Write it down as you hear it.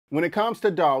When it comes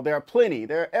to DAW, there are plenty.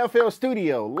 There are FL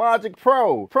Studio, Logic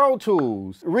Pro, Pro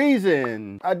Tools,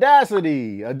 Reason,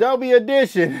 Audacity, Adobe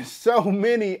Audition, so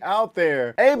many out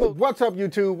there. What's up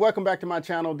YouTube? Welcome back to my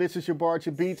channel. This is your boy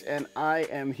Archie Beatz and I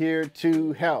am here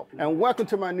to help. And welcome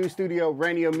to my new studio.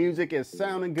 Raenio music is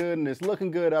sounding good and it's looking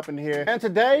good up in here. And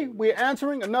today we're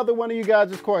answering another one of you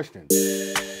guys' questions.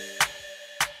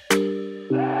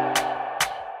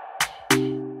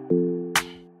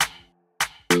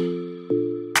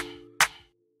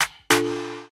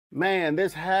 Man,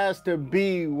 this has to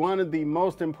be one of the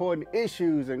most important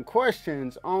issues and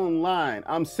questions online.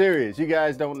 I'm serious. You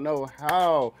guys don't know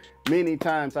how many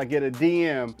times I get a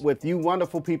DM with you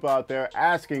wonderful people out there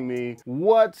asking me,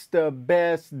 what's the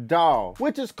best DAW?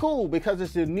 Which is cool because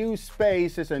it's a new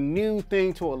space, it's a new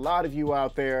thing to a lot of you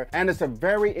out there, and it's a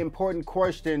very important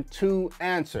question to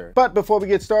answer. But before we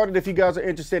get started, if you guys are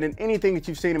interested in anything that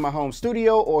you've seen in my home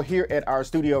studio or here at our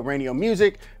studio Raenio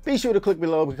Music, be sure to click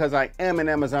below because I am an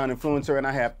Amazon influencer and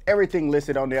I have everything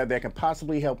listed on there that can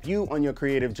possibly help you on your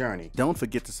creative journey. Don't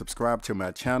forget to subscribe to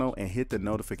my channel and hit the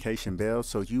notification bell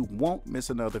so you won't miss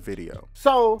another video.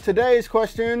 So today's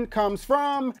question comes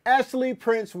from Ashley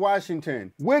Prince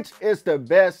Washington. Which is the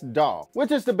best DAW?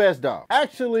 Which is the best DAW?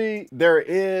 Actually, there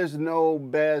is no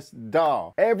best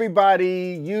DAW.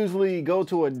 Everybody usually go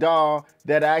to a DAW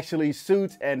that actually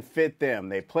suits and fit them.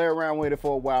 They play around with it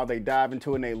for a while, they dive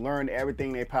into it and they learn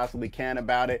everything they possibly can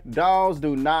about it. DAWs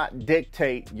do not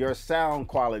dictate your sound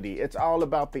quality. It's all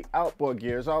about the output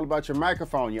gear. It's all about your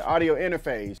microphone, your audio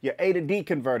interface, your A to D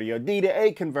converter, your D to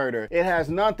A converter. It has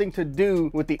nothing to do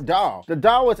with the DAW. The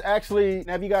DAW is actually,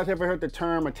 have you guys ever heard the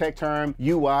term, a tech term,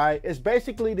 UI? It's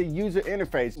basically the user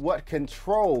interface, what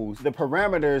controls the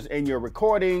parameters in your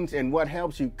recordings and what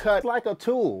helps you cut, like a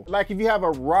tool. Like if you have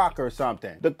a rock or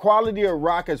something, the quality of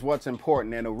rock is what's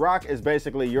important, and a rock is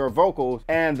basically your vocals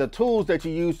and the tools that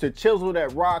you use to chisel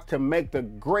that rock to make the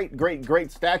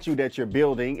great statue that you're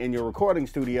building in your recording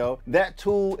studio. That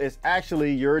tool is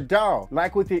actually your DAW.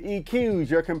 Like with your EQs,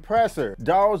 your compressor.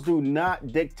 DAWs do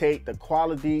not dictate the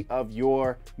quality of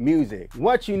your music.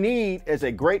 What you need is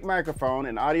a great microphone,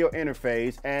 an audio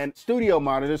interface, and studio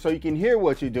monitor so you can hear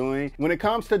what you're doing. When it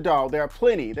comes to DAW, there are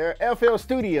plenty. There are FL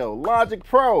Studio, Logic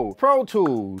Pro, Pro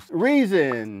Tools,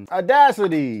 Reason,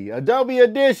 Audacity, Adobe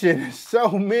Audition, so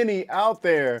many out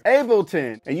there.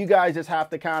 Ableton, and you guys just have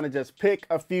to kind of just pick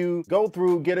a few, go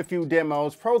through, get a few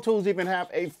demos. Pro Tools even have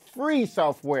a free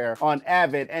software on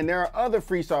Avid, and there are other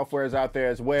free softwares out there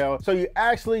as well. So you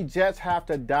actually just have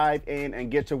to dive in and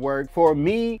get to work. For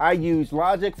me, I use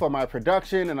Logic for my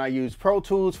production and I use Pro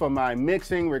Tools for my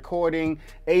mixing, recording,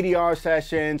 ADR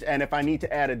sessions, and if I need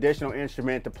to add additional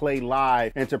instrument to play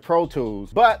live into Pro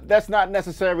Tools. But that's not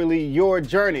necessarily your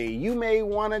journey. You may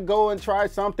want to go and try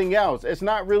something else. It's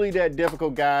not really that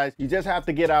difficult, guys. You just have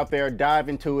to get out there, dive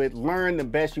into it, learn the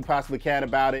best you possibly can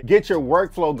about it, get your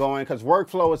workflow going, because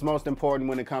workflow is most important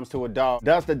when it comes to a DAW.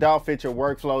 Does the DAW fit your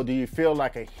workflow? Do you feel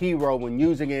like a hero when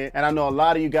using it? And I know a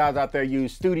lot of you guys out there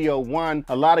use Studio One.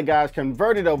 A lot of guys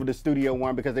converted over to Studio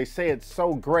One because they say it's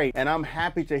so great, and I'm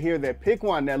happy to hear that. Pick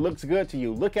one that looks good to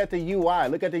you. Look at the UI,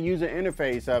 look at the user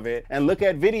interface of it, and look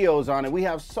at videos on it. We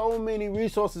have so many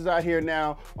resources out here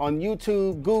now on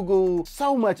YouTube, Google,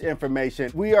 so much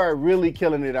information. We are really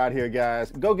killing it out here,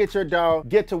 guys. Go get your DAW,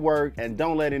 get to work, and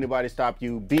don't let anybody stop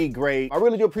you. Be great. I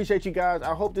really do appreciate you guys.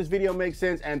 I hope this video makes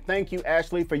sense, and thank you,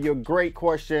 Ashley, for your great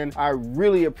question. I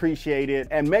really appreciate it.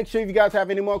 And make sure if you guys have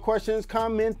any more questions,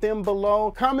 comment them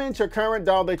below. Comment your current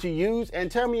DAW that you use and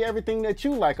tell me everything that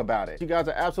you like about it. You guys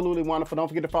are absolutely wonderful. Don't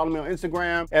forget to follow me on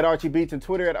Instagram at Archie Beatz and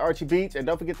Twitter at Archie Beatz. And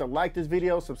don't forget to like this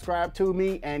video, subscribe to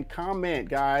me, and comment,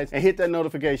 guys, and hit that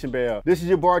notification bell. This is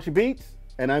your boy Archie Beatz,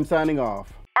 and I'm signing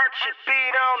off. Archie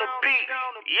Beat on the beat.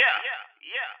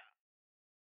 Yeah.